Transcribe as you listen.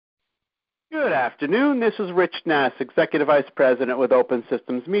Good afternoon. This is Rich Nass, Executive Vice President with Open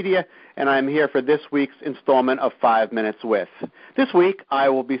Systems Media, and I'm here for this week's installment of 5 Minutes With. This week, I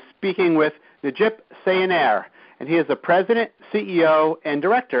will be speaking with Necip Sayiner, and he is the President, CEO, and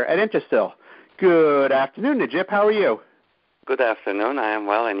Director at Intersil. Good afternoon, Necip. How are you? Good afternoon. I am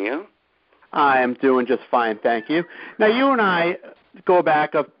well, and you? I am doing just fine, thank you. Now, you and I go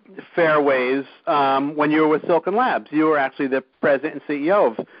back a fair ways when you were with Silicon Labs. You were actually the president and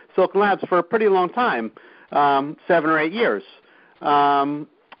CEO of Silicon Labs for a pretty long time, 7 or 8 years.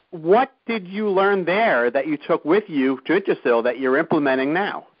 What did you learn there that you took with you to Intersil that you're implementing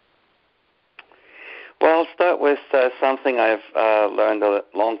now? Well, I'll start with something I've learned a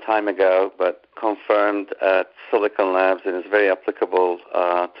long time ago, but confirmed at Silicon Labs, and is very applicable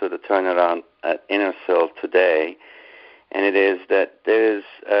to the turnaround at Intersil today. And it is that there is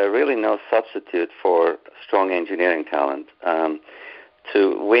really no substitute for strong engineering talent.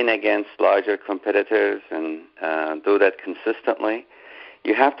 To win against larger competitors and do that consistently,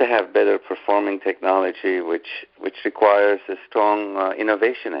 you have to have better performing technology, which requires a strong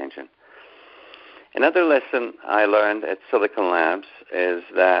innovation engine. Another lesson I learned at Silicon Labs is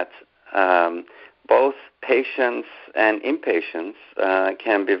that both patience and impatience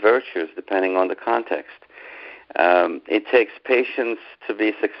can be virtues depending on the context. It takes patience to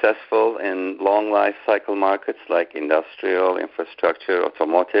be successful in long life cycle markets like industrial, infrastructure,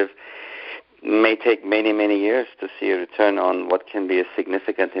 automotive. It may take many, many years to see a return on what can be a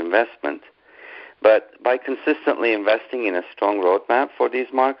significant investment. But by consistently investing in a strong roadmap for these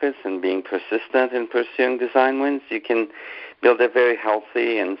markets and being persistent in pursuing design wins, you can build a very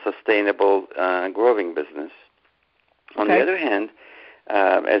healthy and sustainable growing business. On the other hand,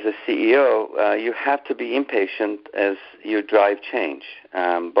 as a CEO, you have to be impatient as you drive change.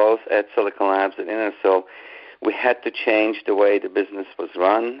 Both at Silicon Labs and Intersil, we had to change the way the business was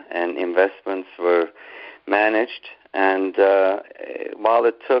run and investments were managed. And while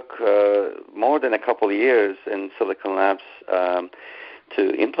it took more than a couple of years in Silicon Labs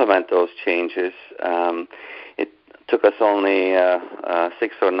to implement those changes, it took us only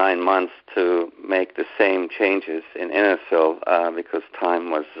 6 or 9 months to make the same changes in Intersil because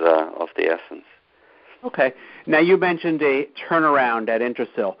time was of the essence. Okay. Now, you mentioned a turnaround at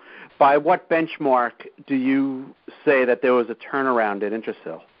Intersil. By what benchmark do you say that there was a turnaround at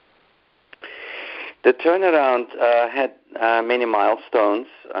Intersil? The turnaround had many milestones.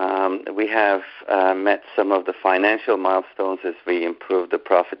 We have met some of the financial milestones as we improved the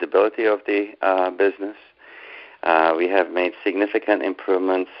profitability of the business. We have made significant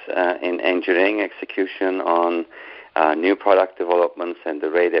improvements in engineering execution on new product developments and the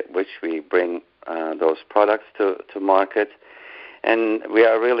rate at which we bring those products to market. And we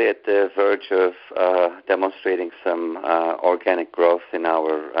are really at the verge of demonstrating some organic growth in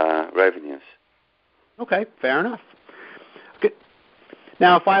our revenues. Okay, fair enough. Good.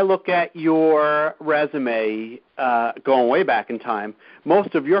 Now, if I look at your resume going way back in time,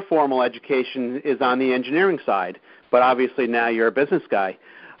 most of your formal education is on the engineering side, but obviously now you're a business guy.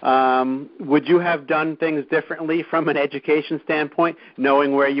 Would you have done things differently from an education standpoint,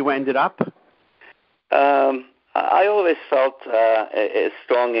 knowing where you ended up? I always felt a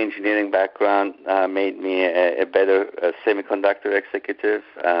strong engineering background made me a better semiconductor executive.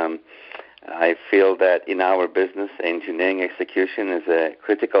 I feel that in our business, engineering execution is a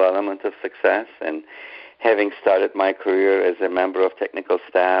critical element of success, and having started my career as a member of technical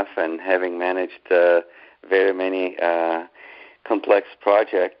staff and having managed very many complex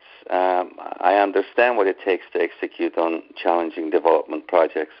projects, I understand what it takes to execute on challenging development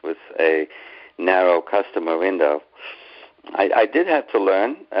projects with a narrow customer window. I did have to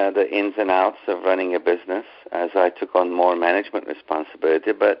learn the ins and outs of running a business as I took on more management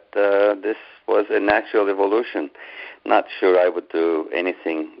responsibility, but this was a natural evolution. Not sure I would do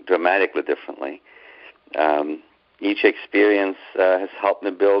anything dramatically differently. Each experience has helped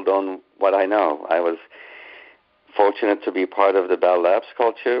me build on what I know. I was fortunate to be part of the Bell Labs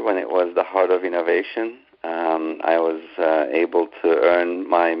culture when it was the heart of innovation. I was able to earn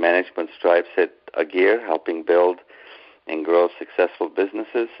my management stripes at Agir, helping build and grow successful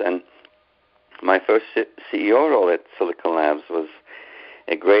businesses. And my first CEO role at Silicon Labs was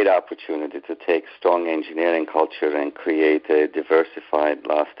a great opportunity to take strong engineering culture and create a diversified,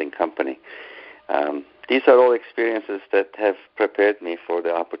 lasting company. These are all experiences that have prepared me for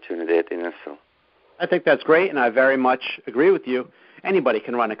the opportunity at Intersil. I think that's great, and I very much agree with you. Anybody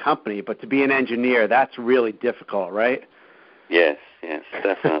can run a company, but to be an engineer, that's really difficult, right? Yes,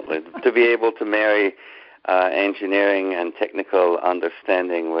 definitely. To be able to marry engineering and technical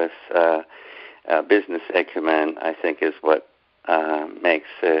understanding with business acumen, I think, is what makes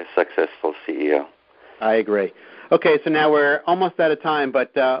a successful CEO. I agree. Okay, so now we're almost out of time,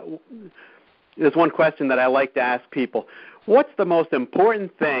 but there's one question that I like to ask people. What's the most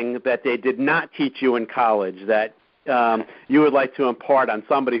important thing that they did not teach you in college that you would like to impart on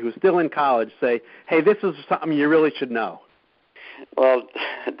somebody who's still in college? Say, hey, this is something you really should know. Well,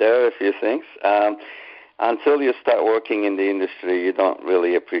 there are a few things. Until you start working in the industry, you don't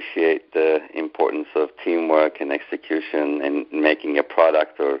really appreciate the importance of teamwork and execution and making a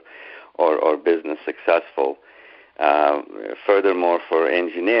product or business successful. Furthermore, for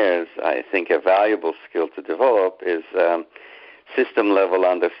engineers, I think a valuable skill to develop is system-level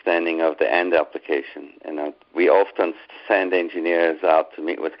understanding of the end application. We often send engineers out to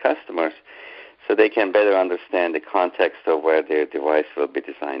meet with customers so they can better understand the context of where their device will be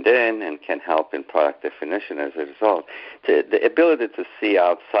designed in and can help in product definition as a result. The ability to see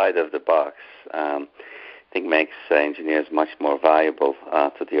outside of the box, I think, makes engineers much more valuable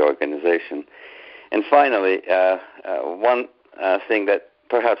to the organization. And finally, one thing that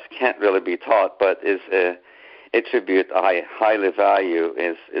perhaps can't really be taught but is a attribute I highly value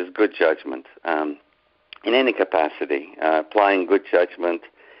is good judgment. In any capacity, applying good judgment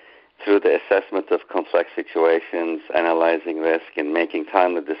through the assessment of complex situations, analyzing risk, and making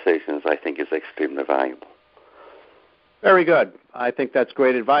timely decisions, I think is extremely valuable. Very good. I think that's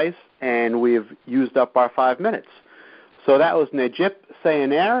great advice, and we've used up our 5 minutes. So that was Necip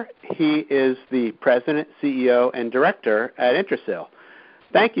Sayiner. He is the President, CEO, and Director at Intersil.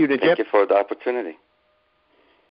 Thank you, Necip. Thank you for the opportunity.